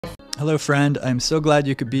Hello, friend. I'm so glad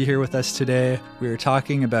you could be here with us today. We are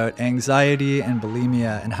talking about anxiety and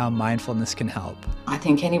bulimia and how mindfulness can help. I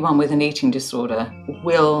think anyone with an eating disorder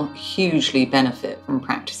will hugely benefit from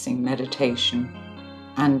practicing meditation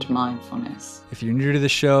and mindfulness. If you're new to the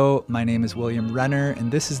show, my name is William Renner,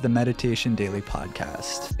 and this is the Meditation Daily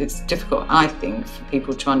Podcast. It's difficult, I think, for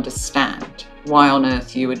people to understand why on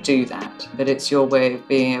earth you would do that, but it's your way of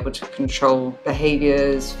being able to control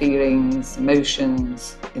behaviors, feelings,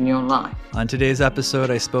 emotions in your life. On today's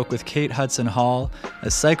episode, I spoke with Kate Hudson Hall, a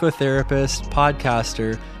psychotherapist,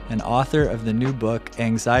 podcaster, and author of the new book,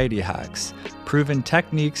 Anxiety Hacks, Proven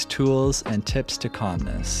Techniques, Tools, and Tips to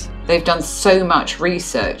Calmness. They've done so much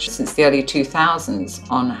research since the early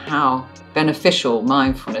 2000s on how beneficial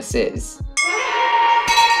mindfulness is.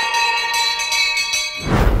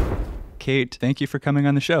 Kate, thank you for coming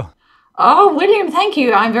on the show. Oh, William, thank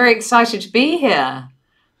you. I'm very excited to be here.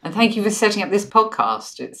 And thank you for setting up this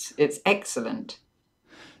podcast. It's excellent.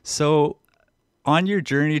 So, on your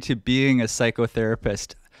journey to being a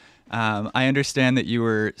psychotherapist, I understand that you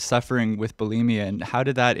were suffering with bulimia, and how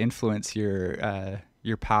did that influence your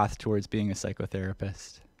path towards being a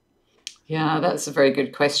psychotherapist? Yeah, that's a very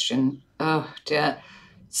good question. Oh dear.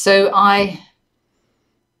 So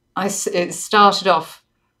it started off.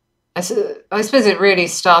 I suppose it really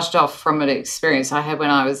started off from an experience I had when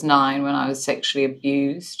I was 9, when I was sexually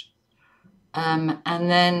abused, and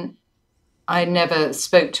then I never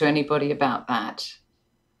spoke to anybody about that,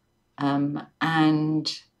 and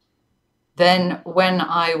then when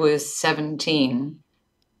I was 17,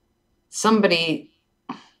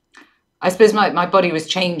 I suppose my body was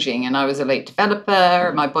changing, and I was a late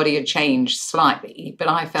developer. My body had changed slightly, but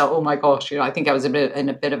I felt, oh my gosh, I think I was in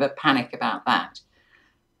a bit of a panic about that.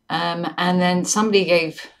 And then somebody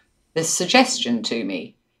gave this suggestion to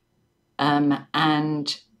me,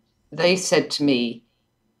 and they said to me,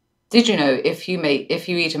 did you know if you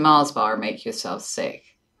eat a Mars bar and make yourself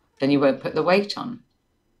sick, then you won't put the weight on?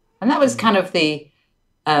 And that was kind of the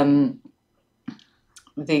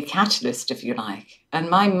catalyst, if you like. And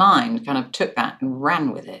my mind kind of took that and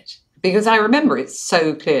ran with it, because I remember it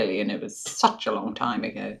so clearly, and it was such a long time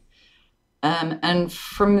ago. And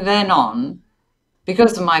from then on,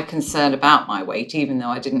 because of my concern about my weight, even though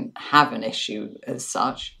I didn't have an issue as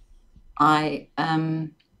such, I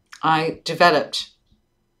developed,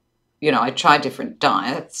 I tried different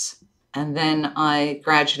diets, and then I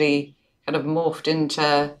gradually kind of morphed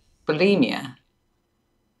into bulimia.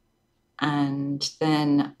 And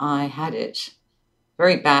then I had it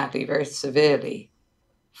very badly, very severely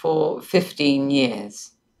for 15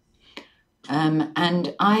 years.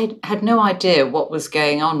 And I had no idea what was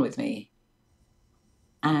going on with me.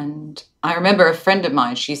 And I remember a friend of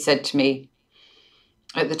mine, she said to me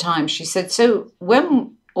at the time, she said, so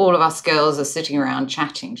when all of us girls are sitting around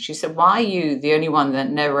chatting, she said, why are you the only one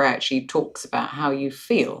that never actually talks about how you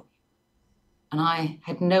feel? And I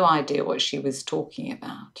had no idea what she was talking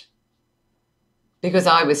about, because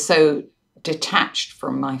I was so detached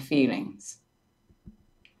from my feelings.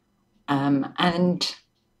 And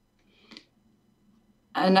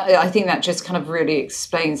I think that just kind of really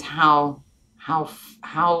explains how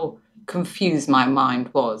confused my mind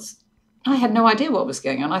was. I had no idea what was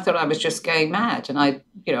going on. I thought I was just going mad, and I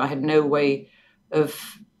had no way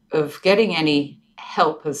of getting any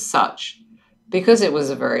help as such, because it was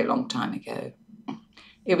a very long time ago.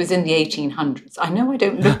 It was in the 1800s. I know I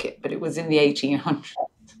don't look it, but it was in the 1800s.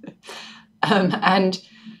 And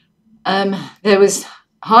there was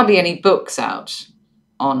hardly any books out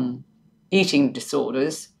on eating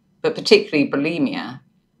disorders, but particularly bulimia.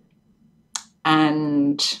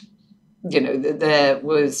 And, there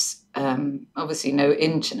was obviously no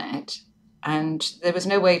internet, and there was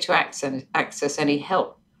no way to access any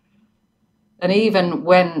help. And even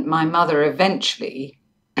when my mother eventually,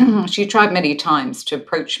 she tried many times to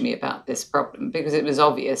approach me about this problem, because it was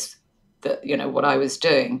obvious that, what I was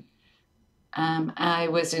doing, I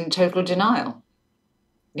was in total denial,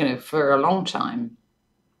 for a long time.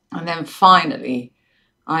 And then finally,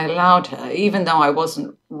 I allowed her, even though I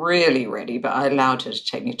wasn't really ready, but I allowed her to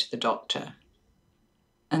take me to the doctor.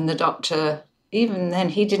 And the doctor, even then,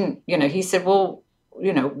 he didn't, he said, well,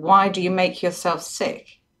 why do you make yourself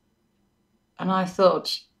sick? And I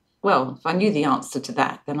thought, well, if I knew the answer to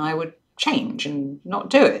that, then I would change and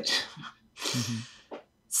not do it. Mm-hmm.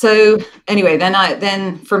 So anyway,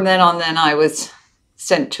 from then on, I was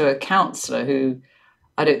sent to a counsellor who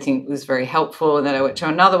I don't think was very helpful. And then I went to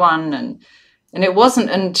another one, and it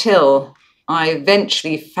wasn't until I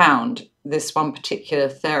eventually found this one particular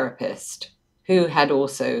therapist who had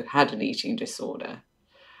also had an eating disorder.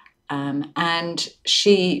 And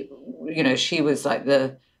she was like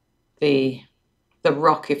the the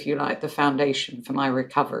rock, if you like, the foundation for my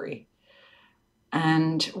recovery.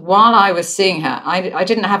 And while I was seeing her, I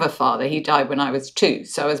didn't have a father. He died when I was 2.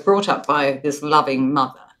 So I was brought up by this loving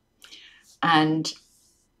mother. And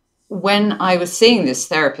when I was seeing this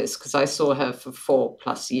therapist, because I saw her for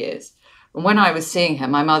 4+ years, and when I was seeing her,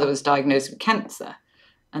 my mother was diagnosed with cancer.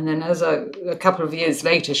 And then as a couple of years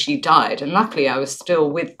later, she died. And luckily, I was still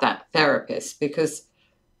with that therapist, because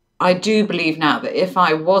I do believe now that if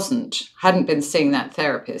I hadn't been seeing that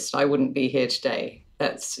therapist, I wouldn't be here today.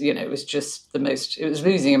 That's, it was just it was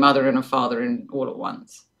losing a mother and a father all at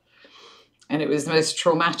once. And it was the most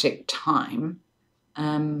traumatic time.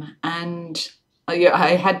 And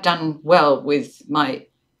I had done well with my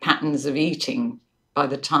patterns of eating by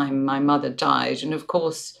the time my mother died. And of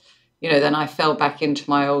course, then I fell back into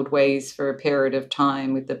my old ways for a period of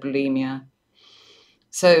time with the bulimia.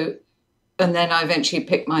 So, and then I eventually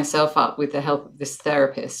picked myself up with the help of this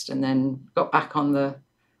therapist, and then got back on the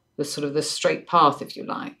sort of the straight path, if you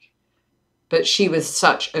like. But she was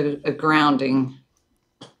such a grounding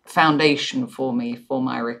foundation for me, for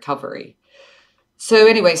my recovery. So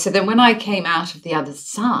anyway, so then when I came out of the other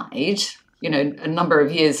side, a number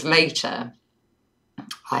of years later,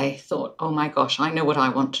 I thought, oh my gosh, I know what I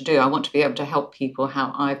want to do. I want to be able to help people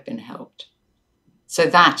how I've been helped. So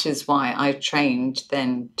that is why I trained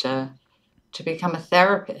then to become a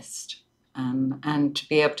therapist, and to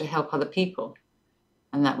be able to help other people.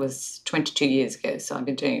 And that was 22 years ago. So I've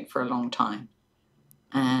been doing it for a long time.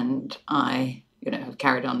 And I, have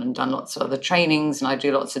carried on and done lots of other trainings, and I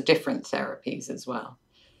do lots of different therapies as well.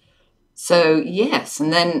 So yes,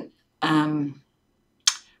 and then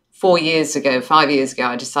 5 years ago,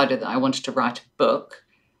 I decided that I wanted to write a book.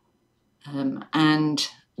 And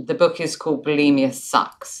the book is called Bulimia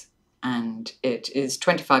Sucks. And it is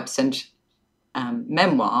 25%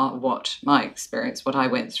 memoir of what I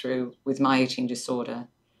went through with my eating disorder.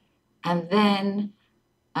 And then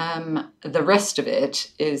the rest of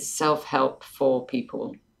it is self-help for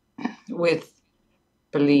people with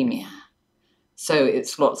bulimia. So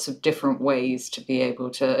it's lots of different ways to be able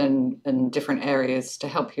to, and different areas to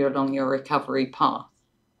help you along your recovery path.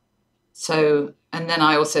 So, and then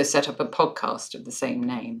I also set up a podcast of the same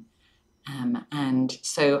name. And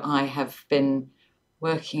so I have been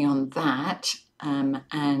working on that.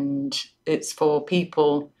 And it's for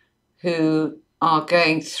people who are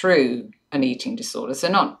going through an eating disorder. So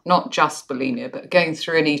not just bulimia, but going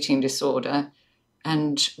through an eating disorder,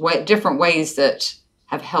 and different ways that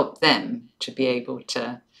have helped them to be able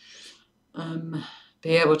to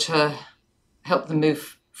help them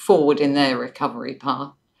move forward in their recovery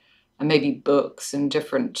path, and maybe books and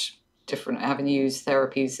different avenues,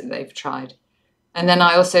 therapies that they've tried. And then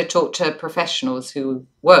I also talk to professionals who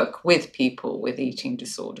work with people with eating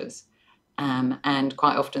disorders. And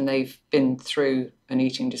quite often they've been through an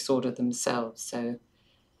eating disorder themselves. So,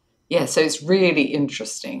 yeah, so it's really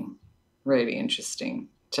interesting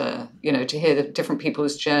to hear the different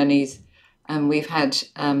people's journeys. And we've had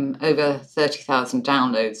over 30,000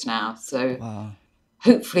 downloads now. So Wow.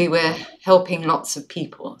 Hopefully we're helping lots of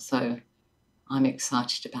people. So I'm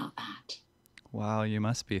excited about that. Wow, you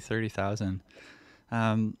must be 30,000.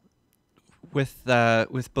 With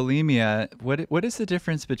bulimia, what is the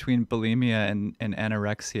difference between bulimia and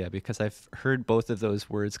anorexia? Because I've heard both of those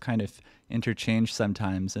words kind of interchange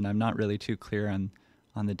sometimes, and I'm not really too clear on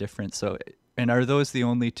the difference. So, and are those the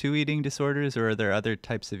only 2 eating disorders, or are there other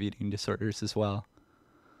types of eating disorders as well?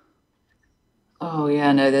 Oh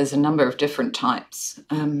yeah, no, there's a number of different types.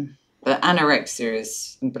 But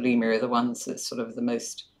anorexia and bulimia are the ones that's sort of the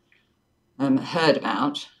most heard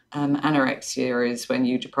about. Anorexia is when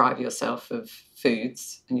you deprive yourself of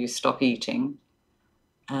foods and you stop eating.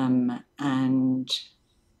 And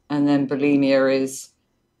then bulimia is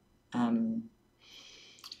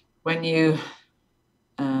when you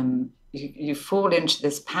fall into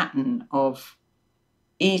this pattern of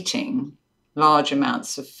eating large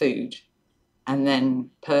amounts of food and then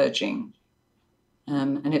purging.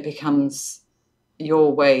 And it becomes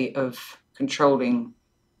your way of controlling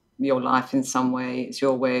your life in some way. It's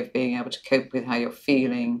your way of being able to cope with how you're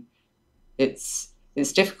feeling. It's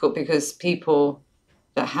difficult because people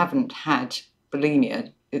that haven't had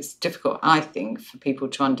bulimia, it's difficult, I think, for people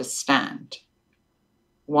to understand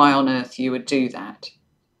why on earth you would do that.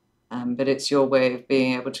 But it's your way of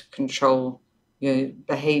being able to control your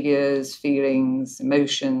behaviors, feelings,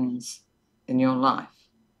 emotions in your life.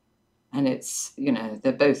 And it's,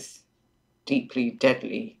 they're both deeply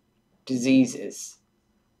deadly diseases.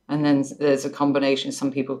 And then there's a combination.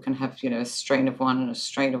 Some people can have, a strain of one and a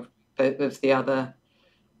strain of both of the other.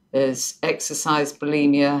 There's exercise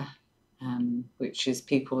bulimia, which is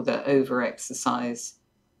people that over-exercise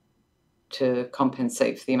to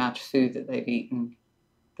compensate for the amount of food that they've eaten,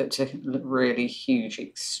 but to really huge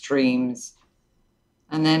extremes.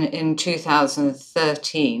 And then in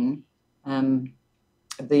 2013,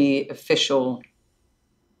 the official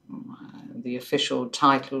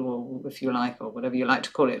title, or if you like, or whatever you like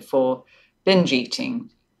to call it, for binge eating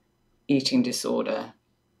disorder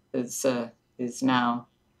is now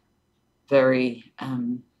very, a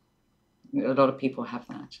lot of people have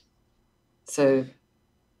that. So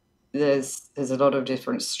there's a lot of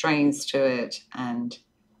different strains to it, and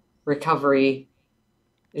recovery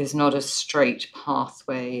is not a straight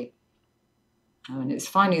pathway. And it's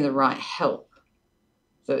finding the right help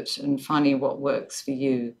and finding what works for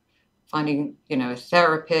you. Finding, a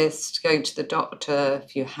therapist, going to the doctor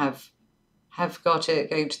if you have got it,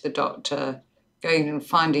 going to the doctor, going and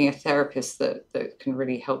finding a therapist that can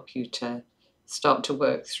really help you to start to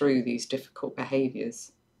work through these difficult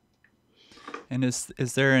behaviors. And is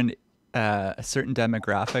there a certain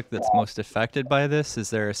demographic that's most affected by this? Is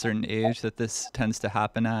there a certain age that this tends to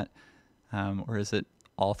happen at, or is it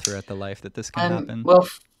all throughout the life that this can happen? Well,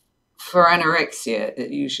 for anorexia,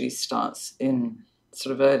 it usually starts in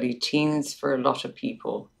sort of early teens for a lot of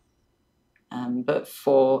people. But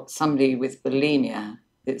for somebody with bulimia,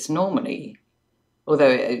 it's normally, although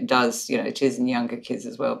it does, it is in younger kids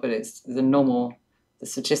as well, but it's the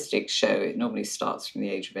statistics show it normally starts from the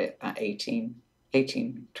age of about 18,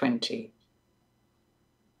 20.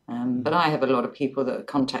 But I have a lot of people that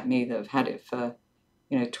contact me that have had it for,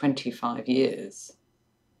 25 years,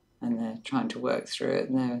 and they're trying to work through it.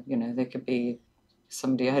 And they could be,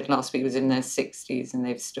 somebody I had last week was in their 60s and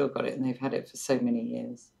they've still got it, and they've had it for so many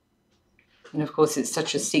years. And of course, it's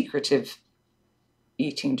such a secretive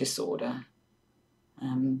eating disorder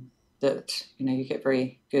that, you get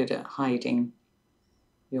very good at hiding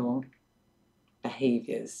your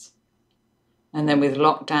behaviors. And then with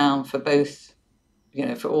lockdown for both,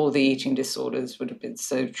 for all the eating disorders would have been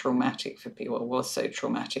so traumatic for people, or was so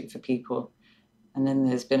traumatic for people. And then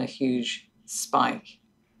there's been a huge spike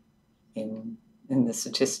in the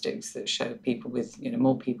statistics that show people with,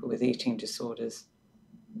 more people with eating disorders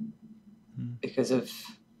because of,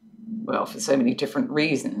 well, for so many different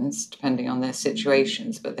reasons, depending on their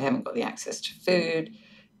situations, but they haven't got the access to food.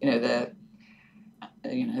 Their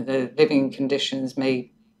living conditions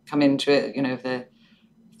may come into it. If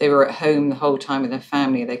they were at home the whole time with their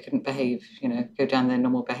family, they couldn't behave, go down their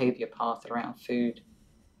normal behavior path around food.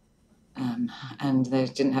 And they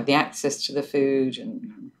didn't have the access to the food,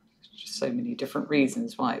 and so many different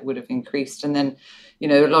reasons why it would have increased. And then,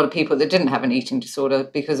 a lot of people that didn't have an eating disorder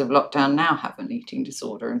because of lockdown now have an eating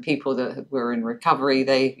disorder, and people that were in recovery,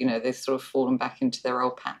 they've sort of fallen back into their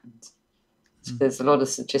old patterns. So there's a lot of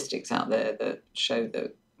statistics out there that show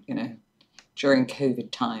that, during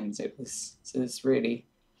COVID times, it was really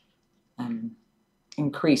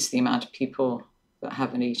increased the amount of people that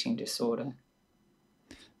have an eating disorder.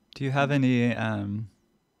 Do you have any,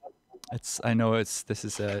 I know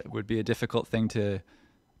would be a difficult thing to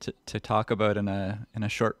talk about in a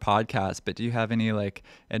short podcast, but do you have any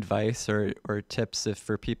advice or tips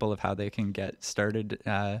for people of how they can get started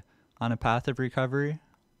on a path of recovery?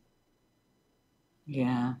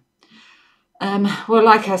 Yeah. Well,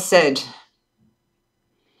 like I said,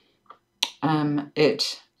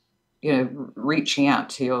 reaching out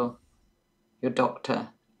to your doctor,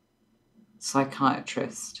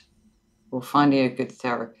 psychiatrist, or finding a good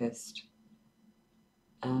therapist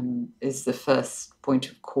is the first point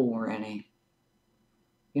of call, really.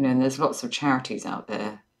 And there's lots of charities out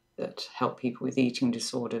there that help people with eating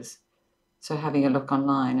disorders. So having a look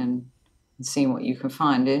online and seeing what you can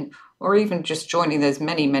find in, or even just joining those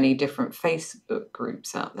many, many different Facebook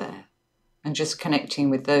groups out there and just connecting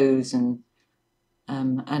with those and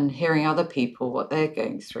hearing other people, what they're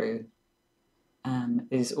going through,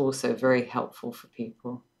 is also very helpful for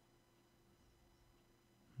people.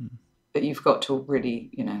 But you've got to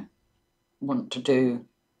really, want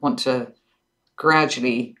to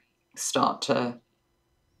gradually start to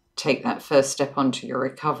take that first step onto your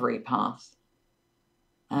recovery path.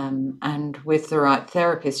 And with the right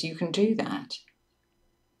therapist, you can do that.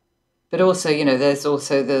 But also, there's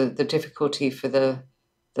also the difficulty for the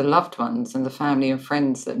loved ones and the family and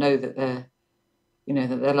friends that know that that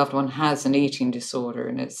their loved one has an eating disorder,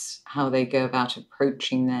 and it's how they go about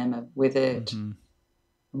approaching them with it, and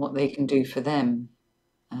what they can do for them.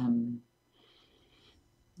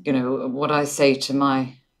 What I say to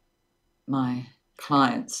my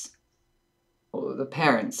clients or the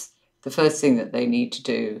parents, the first thing that they need to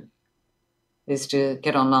do is to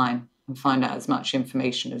get online and find out as much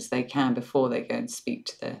information as they can before they go and speak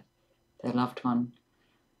to their loved one,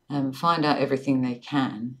 find out everything they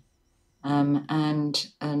can, and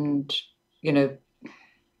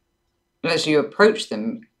as you approach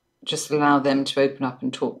them, just allow them to open up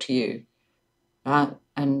and talk to you,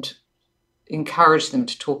 and encourage them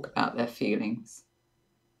to talk about their feelings.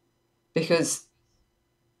 Because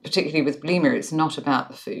particularly with bulimia, it's not about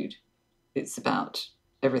the food. It's about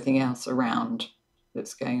everything else around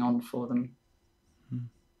that's going on for them.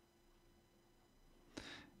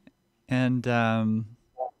 And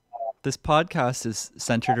this podcast is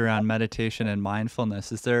centered around meditation and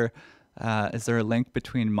mindfulness. Is there a link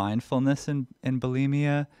between mindfulness and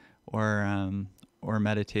bulimia, or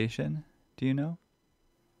meditation? Do you know?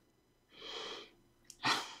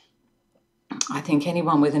 I think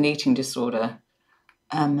anyone with an eating disorder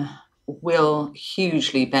will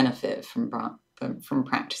hugely benefit from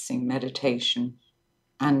practicing meditation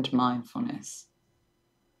and mindfulness,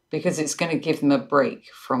 because it's going to give them a break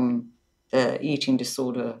from the eating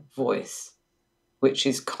disorder voice, which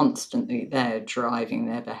is constantly there driving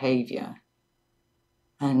their behavior.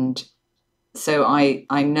 And so I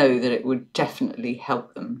know that it would definitely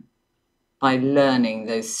help them by learning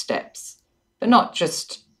those steps, but not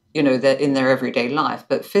just, in their everyday life,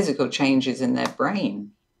 but physical changes in their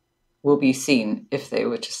brain will be seen if they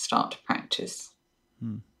were to start to practice,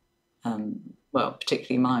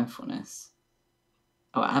 particularly mindfulness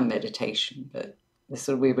and meditation. But this,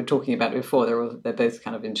 we were talking about it before, they're both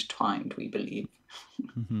kind of intertwined, we believe.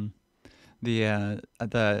 Mm-hmm.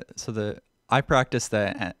 I practice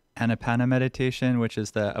the Anapana meditation, which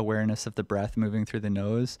is the awareness of the breath moving through the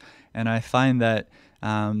nose, and I find that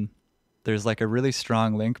there's like a really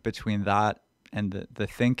strong link between that and the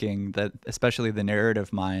thinking, that especially the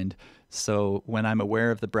narrative mind. So when I'm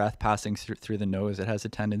aware of the breath passing through the nose, it has a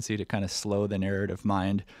tendency to kind of slow the narrative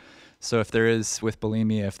mind. So if there is, with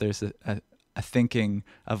bulimia, if there's a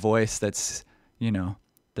voice that's,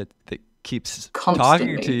 that keeps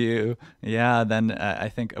Constantly talking to you, then I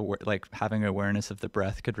think like having awareness of the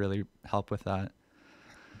breath could really help with that.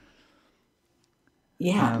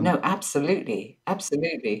 Yeah, no, absolutely.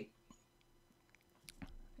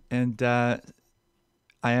 And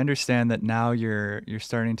I understand that now you're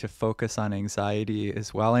starting to focus on anxiety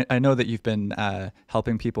as well. I know that you've been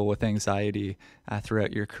helping people with anxiety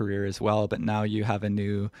throughout your career as well, but now you have a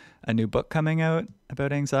new book coming out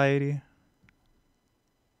about anxiety.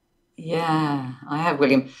 Yeah, I have,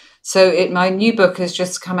 William. So my new book has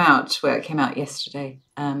just come out. Well, it came out yesterday,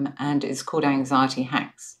 and it's called Anxiety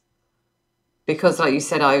Hacks. Because, like you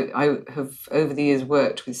said, I have over the years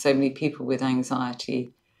worked with so many people with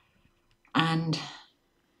anxiety, and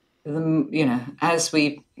as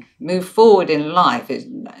we move forward in life,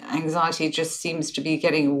 anxiety just seems to be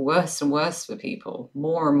getting worse and worse for people.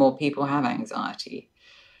 More and more people have anxiety.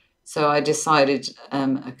 So I decided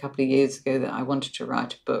a couple of years ago that I wanted to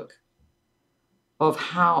write a book of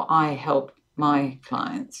how I help my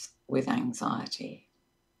clients with anxiety.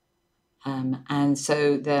 And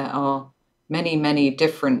so there are many, many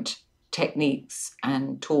different techniques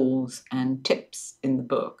and tools and tips in the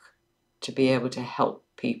book to be able to help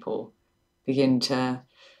people begin to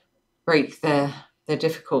break their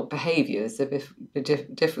difficult behaviors, the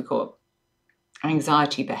difficult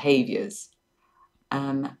anxiety behaviors.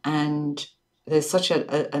 And there's such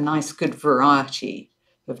a nice, good variety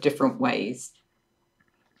of different ways,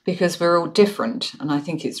 because we're all different. And I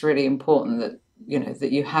think it's really important that,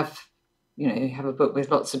 that you have a book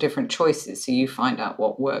with lots of different choices, so you find out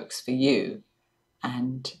what works for you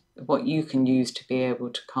and what you can use to be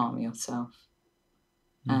able to calm yourself.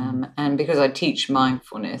 And because I teach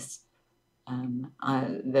mindfulness,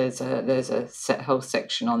 there's a whole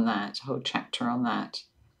section on that, a whole chapter on that,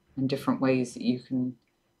 and different ways that you can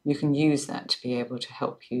use that to be able to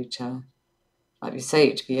help you to, like we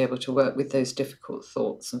say, to be able to work with those difficult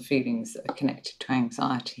thoughts and feelings that are connected to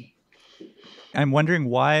anxiety. I'm wondering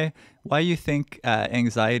why you think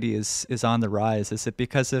anxiety is on the rise. Is it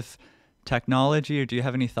because of technology, or do you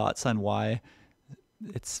have any thoughts on why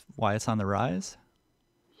it's on the rise?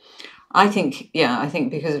 I think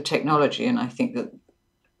because of technology, and I think that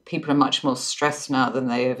people are much more stressed now than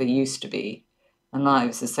they ever used to be, and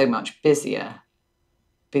lives are so much busier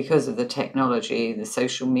because of the technology, the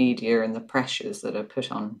social media, and the pressures that are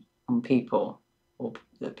put on people, or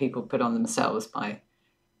that people put on themselves by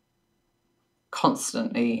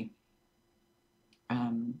constantly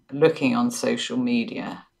looking on social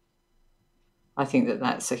media. I think that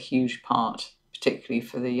that's a huge part, particularly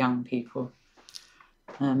for the young people.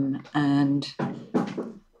 And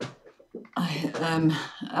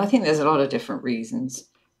I think there's a lot of different reasons.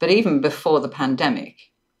 But even before the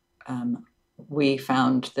pandemic, we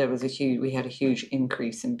found we had a huge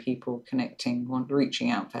increase in people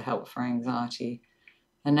reaching out for help for anxiety.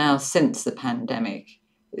 And now, since the pandemic,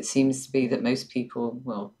 it seems to be that most people,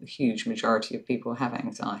 well, a huge majority of people have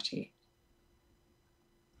anxiety.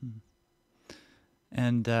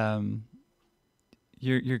 And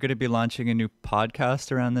you're going to be launching a new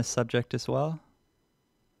podcast around this subject as well?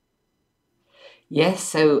 Yes,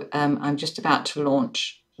 so I'm just about to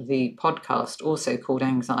launch the podcast, also called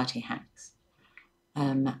Anxiety Hacks.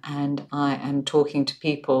 And I am talking to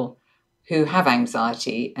people who have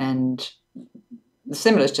anxiety, and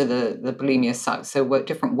similar to the bulimia side, so what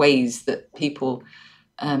different ways that people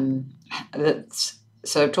so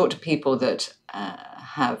I've talked to people that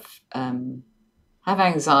have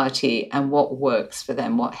anxiety and what works for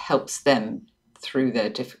them, what helps them through their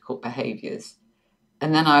difficult behaviors.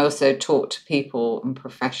 And then I also talk to people and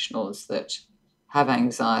professionals that have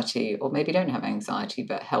anxiety, or maybe don't have anxiety,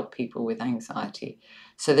 but help people with anxiety.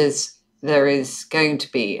 So there is going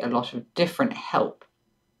to be a lot of different help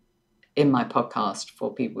in my podcast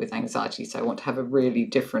for people with anxiety. So I want to have a really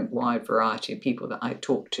different, wide variety of people that I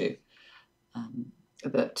talk to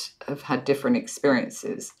that have had different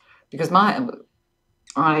experiences. Because I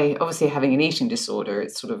obviously, having an eating disorder,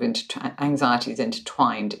 it's sort of anxiety is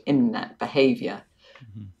intertwined in that behavior.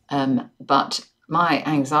 But my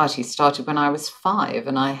anxiety started when I was 5,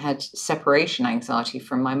 and I had separation anxiety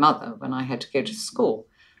from my mother when I had to go to school.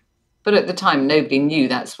 But at the time, nobody knew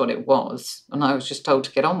that's what it was, and I was just told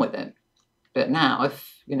to get on with it. But now,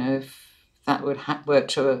 if that were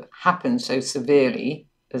to happen so severely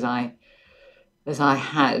as I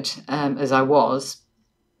was,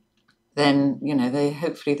 then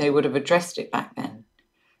hopefully they would have addressed it back then.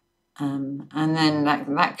 And then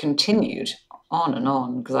that continued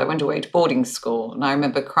on, because I went away to boarding school, and I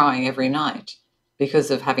remember crying every night because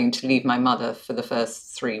of having to leave my mother for the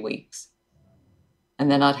first 3 weeks. And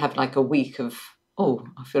then I'd have like a week of, oh,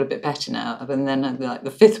 I feel a bit better now. And then like the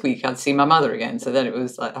 5th week, I'd see my mother again. So then it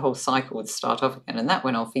was like the whole cycle would start off again. And that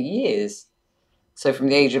went on for years. So from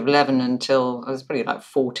the age of 11 until I was probably like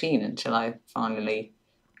 14, until I finally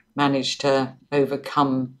managed to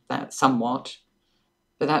overcome that somewhat.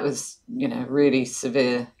 But that was, really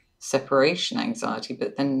severe separation anxiety.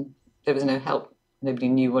 But then there was no help. Nobody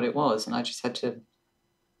knew what it was. And I just had to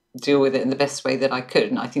deal with it in the best way that I could.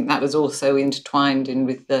 And I think that was also intertwined in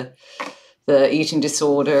with the eating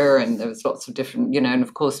disorder. And there was lots of different, and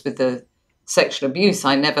of course with the sexual abuse,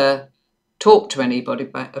 I never talked to anybody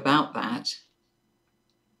about that.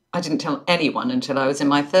 I didn't tell anyone until I was in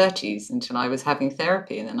my 30s, until I was having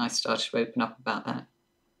therapy. And then I started to open up about that.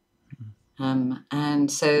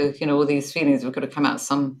 And so, all these feelings have got to come out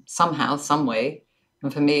somehow, some way.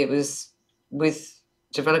 And for me, it was with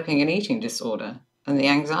developing an eating disorder and the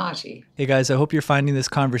anxiety. Hey guys, I hope you're finding this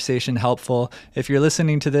conversation helpful. If you're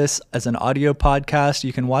listening to this as an audio podcast,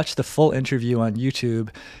 you can watch the full interview on YouTube.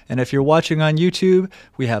 And if you're watching on YouTube,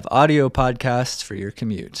 we have audio podcasts for your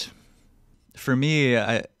commute. For me,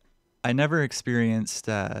 I never experienced,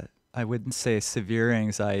 I wouldn't say severe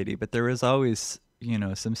anxiety, but there was always,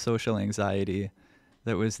 some social anxiety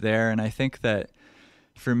that was there. And I think that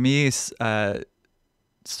for me,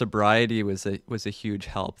 sobriety was a huge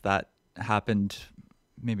help. That happened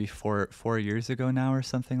maybe four years ago now or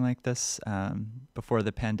something like this. Before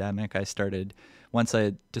the pandemic, once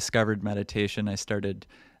I discovered meditation, I started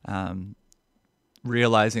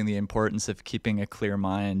realizing the importance of keeping a clear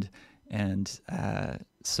mind, and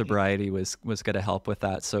sobriety was going to help with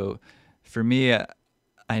that. So for me,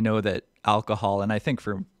 I know that alcohol, and I think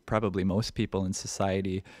for probably most people in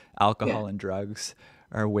society, alcohol and drugs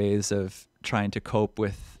are ways of trying to cope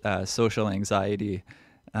with social anxiety.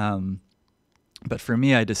 But for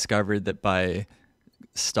me, I discovered that by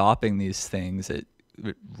stopping these things, it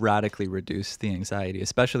radically reduced the anxiety,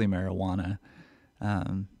 especially marijuana.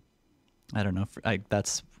 I don't know.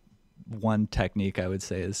 That's one technique I would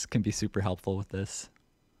say can be super helpful with this.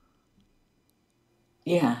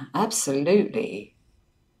 Yeah, absolutely.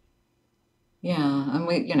 Yeah,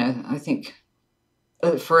 and I think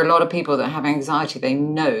for a lot of people that have anxiety, they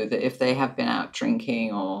know that if they have been out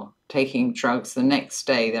drinking or taking drugs, the next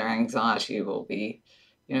day their anxiety will be,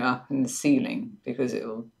 up in the ceiling, because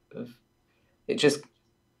it just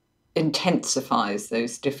intensifies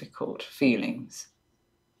those difficult feelings.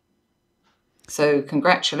 So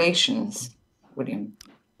congratulations, William.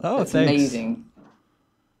 Oh, that's thanks. Amazing.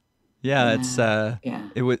 Yeah,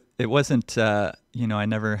 it wasn't I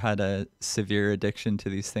never had a severe addiction to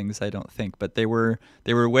these things, I don't think, but they were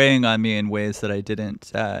weighing on me in ways that I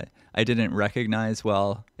didn't recognize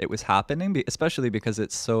while it was happening, especially because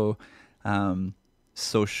it's so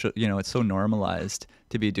social, it's so normalized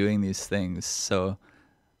to be doing these things. So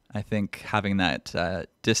I think having that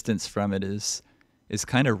distance from it is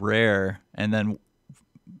kind of rare. And then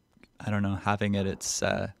I don't know, having it, it's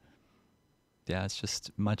it's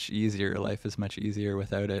just much easier. Life is much easier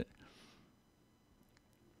without it.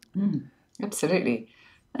 Absolutely.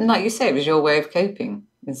 And like you say, it was your way of coping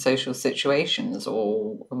in social situations,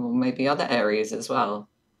 or maybe other areas as well.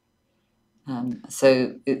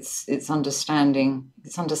 So it's understanding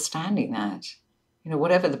that,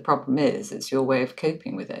 whatever the problem is, it's your way of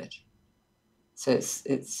coping with it. So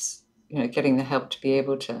it's getting the help to be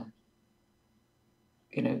able to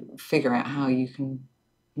figure out how you can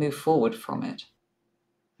move forward from it.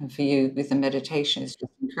 And for you, with the meditation, it's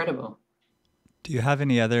just incredible. Do you have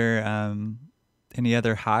any other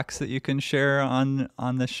hacks that you can share on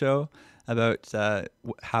the show about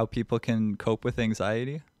how people can cope with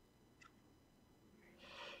anxiety?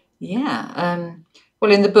 Yeah.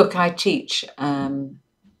 Well, in the book, I teach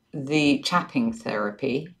the tapping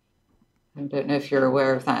therapy. I don't know if you're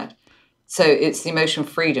aware of that. So it's the emotion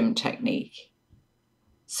freedom technique.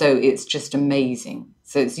 So it's just amazing.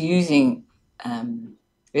 So it's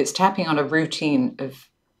it's tapping on a routine of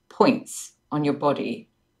points on your body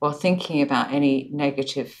while thinking about any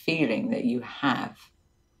negative feeling that you have,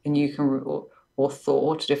 and you can, or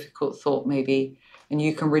thought, difficult thought maybe, and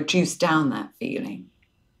you can reduce down that feeling.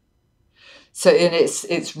 So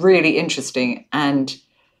it's really interesting, and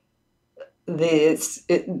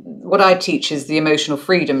what I teach is the emotional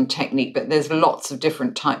freedom technique, but there's lots of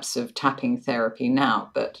different types of tapping therapy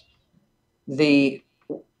now. But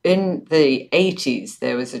in the 80s,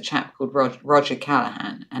 there was a chap called Roger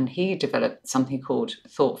Callahan, and he developed something called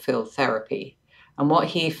thought field therapy. And what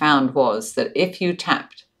he found was that if you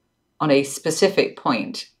tapped on a specific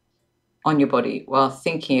point on your body while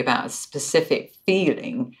thinking about a specific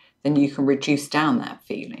feeling, then you can reduce down that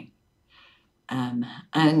feeling.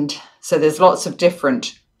 And so there's lots of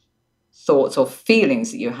different thoughts or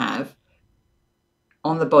feelings that you have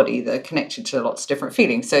on the body that are connected to lots of different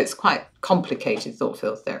feelings. So it's quite complicated, thought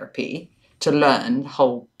field therapy, to learn the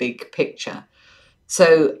whole big picture.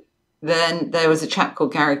 So then there was a chap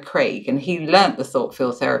called Gary Craig, and he learnt the thought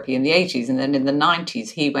field therapy in the 80s. And then in the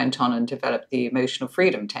 90s, he went on and developed the emotional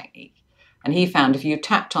freedom technique. And he found if you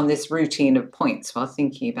tapped on this routine of points while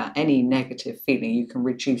thinking about any negative feeling, you can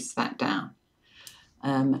reduce that down.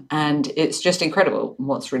 And it's just incredible.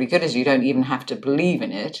 What's really good is you don't even have to believe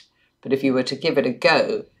in it, but if you were to give it a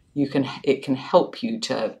go, it can help you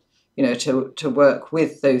to work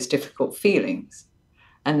with those difficult feelings.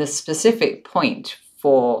 And the specific point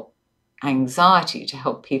for anxiety, to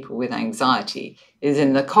help people with anxiety, is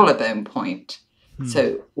in the collarbone point.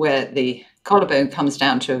 So where the collarbone comes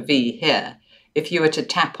down to a V here, if you were to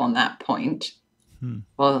tap on that point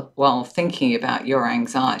while thinking about your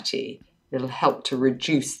anxiety, it'll help to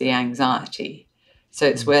reduce the anxiety. So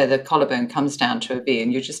it's where the collarbone comes down to a V,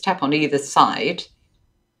 and you just tap on either side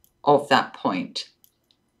of that point,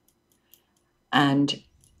 and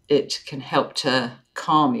it can help to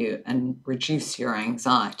calm you and reduce your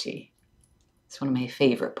anxiety. It's one of my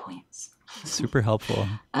favorite points. Super helpful.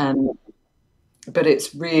 But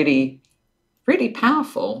it's really, really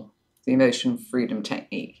powerful, the emotion freedom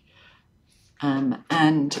technique. And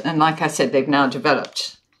like I said, they've now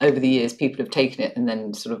developed over the years. People have taken it and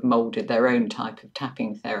then sort of molded their own type of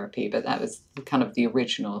tapping therapy, but that was kind of the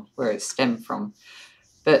original, where it stemmed from.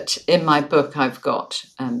 But in my book, I've got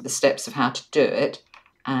the steps of how to do it.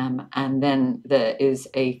 And then there is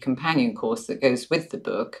a companion course that goes with the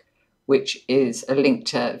book, which is a link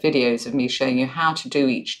to videos of me showing you how to do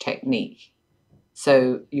each technique.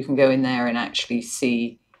 So you can go in there and actually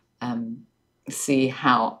see me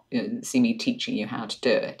teaching you how to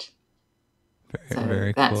do it.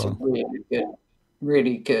 Very That's cool.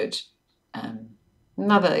 really good.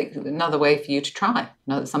 Another way for you to try,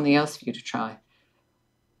 something else for you to try.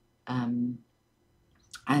 And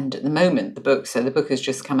at the moment, the book has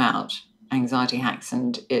just come out, Anxiety Hacks,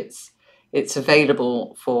 and it's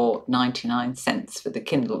available for 99 cents for the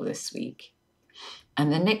Kindle this week.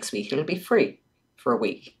 And then next week it'll be free for a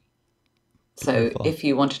week. So Beautiful. if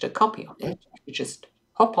you wanted a copy of it, you just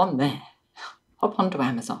hop onto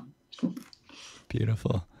Amazon.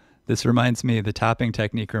 Beautiful. The tapping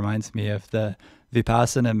technique reminds me of the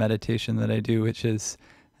Vipassana meditation that I do, which is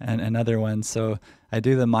another one. So I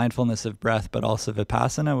do the mindfulness of breath, but also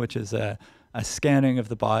Vipassana, which is a scanning of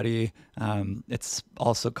the body. It's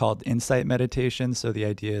also called insight meditation. So the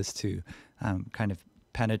idea is to kind of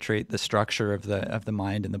penetrate the structure of the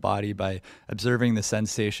mind and the body by observing the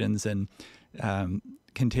sensations and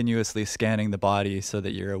continuously scanning the body so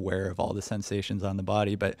that you're aware of all the sensations on the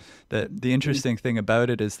body. But the interesting thing about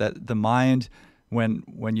it is that the mind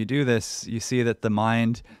when you do this, you see that the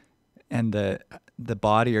mind and the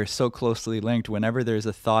body are so closely linked. Whenever there's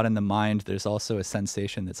a thought in the mind, there's also a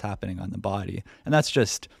sensation that's happening on the body. And that's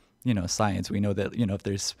just, science. We know that, if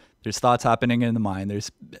there's thoughts happening in the mind,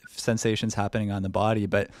 there's sensations happening on the body.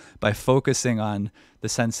 But by focusing on the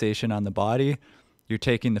sensation on the body, you're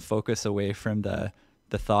taking the focus away from the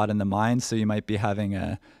thought in the mind. So you might be having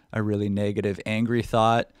a really negative, angry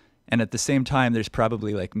thought. And at the same time, there's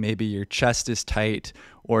probably like maybe your chest is tight,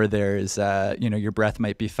 or there's, your breath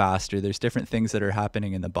might be faster. There's different things that are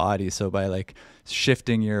happening in the body. So by like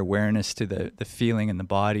shifting your awareness to the feeling in the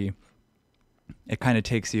body, it kind of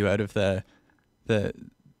takes you out of the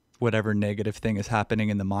whatever negative thing is happening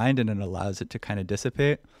in the mind, and it allows it to kind of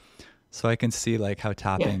dissipate. So I can see like how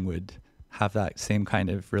tapping would have that same kind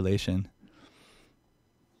of relation.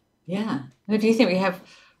 Yeah. And do you think we have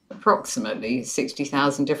approximately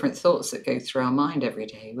 60,000 different thoughts that go through our mind every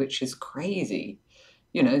day, which is crazy?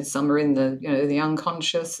 Some are in the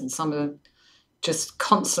unconscious, and some are just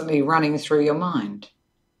constantly running through your mind,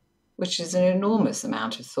 which is an enormous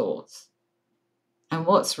amount of thoughts. And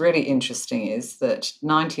what's really interesting is that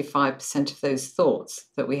 95% of those thoughts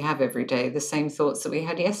that we have every day are the same thoughts that we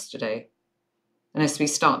had yesterday. And as we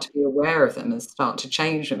start to be aware of them and start to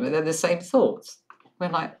change them, they're the same thoughts. We're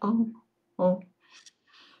like, oh.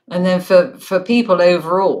 And then for people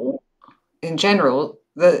overall, in general,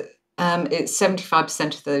 it's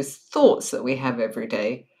 75% of those thoughts that we have every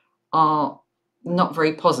day are not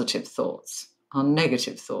very positive thoughts, are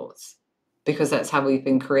negative thoughts, because that's how we've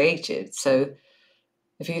been created. So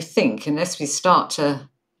if you think, unless we start to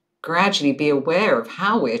gradually be aware of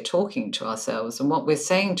how we're talking to ourselves and what we're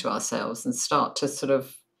saying to ourselves, and start to sort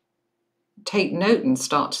of take note and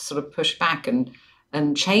start to sort of push back and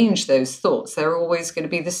change those thoughts, they're always going to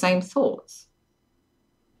be the same thoughts.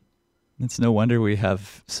 It's no wonder we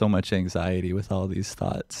have so much anxiety with all these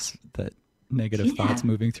thoughts, that negative thoughts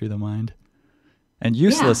moving through the mind. And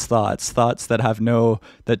useless thoughts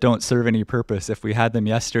that don't serve any purpose. If we had them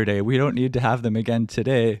yesterday, we don't need to have them again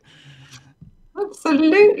today.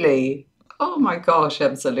 Absolutely. Oh my gosh,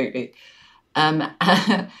 absolutely. And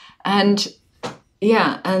a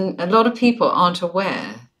lot of people aren't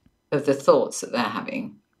aware of the thoughts that they're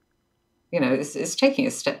having. It's taking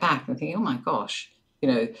a step back and thinking, oh my gosh,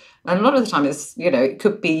 and a lot of the time it's, it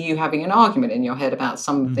could be you having an argument in your head about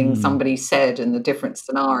something somebody said and the different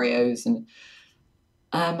scenarios, and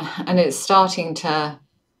it's starting to,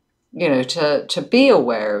 to be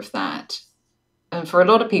aware of that. And for a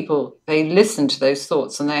lot of people, they listen to those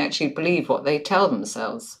thoughts and they actually believe what they tell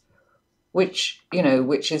themselves, which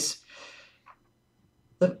is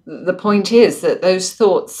the point is that those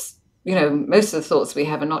thoughts, most of the thoughts we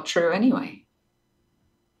have are not true anyway.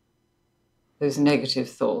 Those negative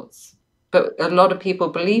thoughts. But a lot of people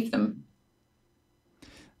believe them.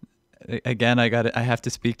 Again, I have to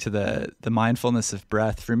speak to the mindfulness of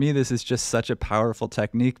breath. For me, this is just such a powerful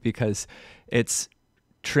technique, because it's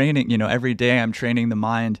training, every day I'm training the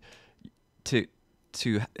mind to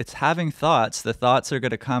it's having thoughts. The thoughts are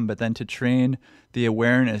going to come, but then to train the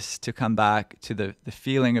awareness to come back to the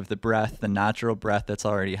feeling of the breath, the natural breath that's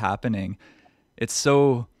already happening. It's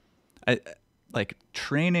so like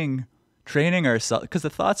training ourselves, because the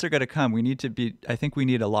thoughts are going to come. I think we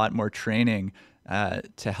need a lot more training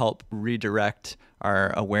to help redirect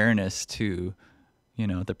our awareness to,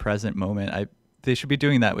 the present moment. They should be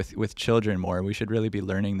doing that with children more. We should really be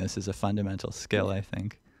learning this as a fundamental skill, I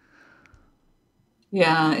think.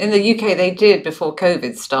 Yeah, in the UK they did, before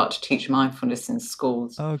COVID, start to teach mindfulness in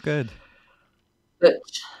schools. Oh, good. But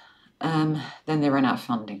then they ran out of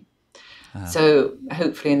funding. So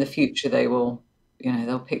hopefully in the future they will,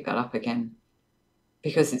 they'll pick that up again,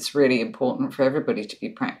 because it's really important for everybody to be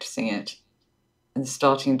practicing it and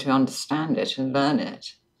starting to understand it and learn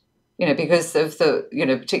it. Because of the,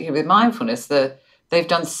 particularly with mindfulness, they've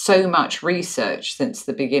done so much research since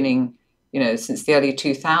the beginning, since the early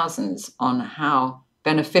 2000s, on how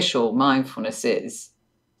beneficial mindfulness is,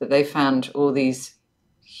 that they found all these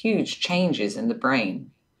huge changes in the brain.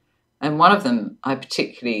 And one of them, there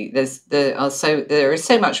is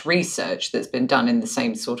so much research that's been done in the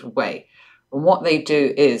same sort of way. And what they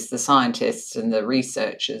do is, the scientists and the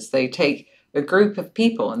researchers, they take a group of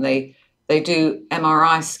people and they do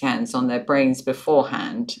MRI scans on their brains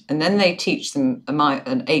beforehand, and then they teach them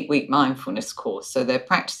an 8-week mindfulness course. So they're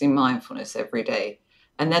practicing mindfulness every day.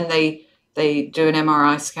 And then they do an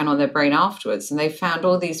MRI scan on their brain afterwards, and they found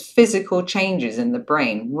all these physical changes in the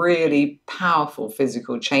brain, really powerful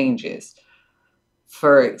physical changes.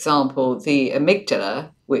 For example, the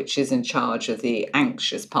amygdala, which is in charge of the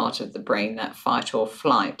anxious part of the brain, that fight or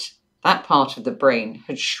flight, that part of the brain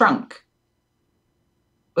had shrunk.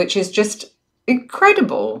 which is just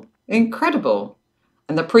incredible. And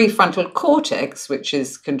the prefrontal cortex, which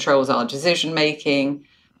controls our decision making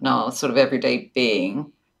and our sort of everyday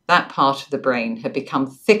being, that part of the brain had become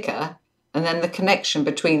thicker, and then the connection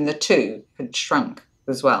between the two had shrunk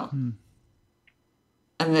as well.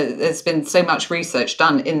 And there's been so much research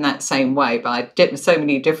done in that same way by so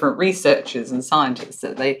many different researchers and scientists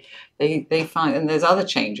that they find, and there's other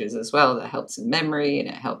changes as well that helps in memory, and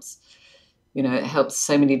it helps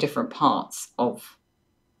so many different parts of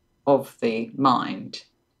the mind.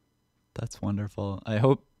 That's wonderful. I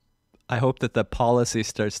hope that the policy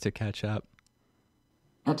starts to catch up.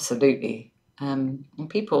 Absolutely. And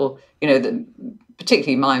people,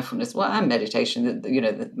 particularly mindfulness, and meditation,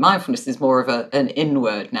 the mindfulness is more of an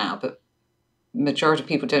inward now, but the majority of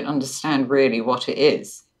people don't understand really what it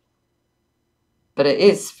is. But it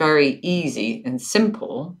is very easy and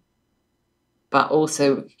simple, but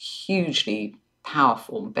also hugely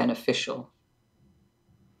powerful and beneficial.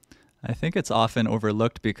 I think it's often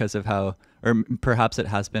overlooked because of how, or perhaps it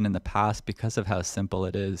has been in the past because of how simple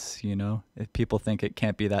it is, if people think it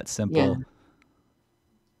can't be that simple.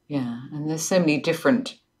 Yeah, and there's so many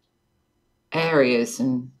different areas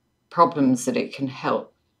and problems that it can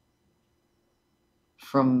help,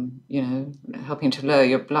 from, helping to lower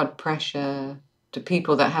your blood pressure, to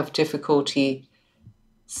people that have difficulty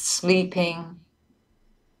sleeping.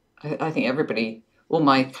 I think all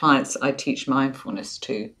my clients I teach mindfulness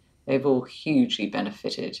to, they've all hugely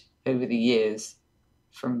benefited over the years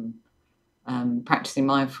from practicing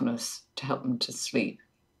mindfulness to help them to sleep.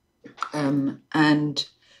 And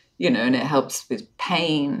it helps with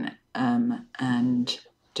pain and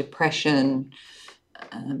depression.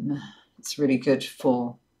 It's really good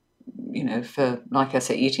for, like I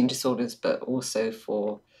say, eating disorders, but also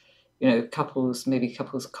for, couples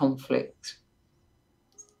conflict.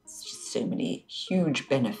 It's just so many huge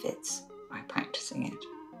benefits by practicing it.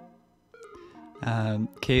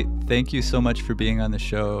 Kate, thank you so much for being on the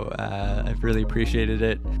show. I've really appreciated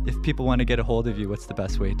it. If people want to get a hold of you, what's the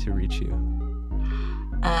best way to reach you?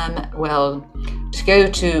 Well, to go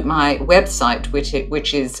to my website, which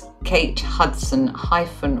is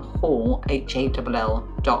katehudson-hall,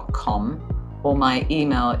 HALL.com, or my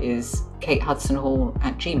email is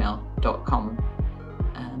katehudsonhall@gmail.com,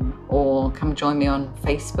 or come join me on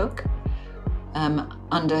Facebook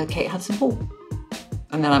under Kate Hudson Hall.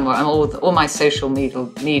 And then I'm all my social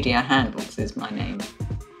media handles is my name,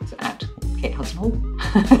 so at Kate Hudson Hall.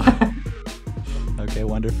 Okay,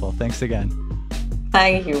 wonderful. Thanks again.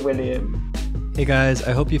 Thank you, William. Hey guys,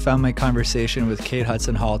 I hope you found my conversation with Kate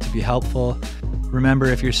Hudson Hall to be helpful. Remember,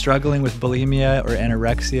 if you're struggling with bulimia or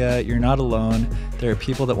anorexia, you're not alone. There are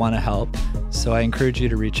people that want to help, so I encourage you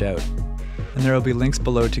to reach out. And there will be links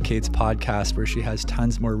below to Kate's podcast where she has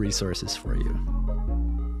tons more resources for you.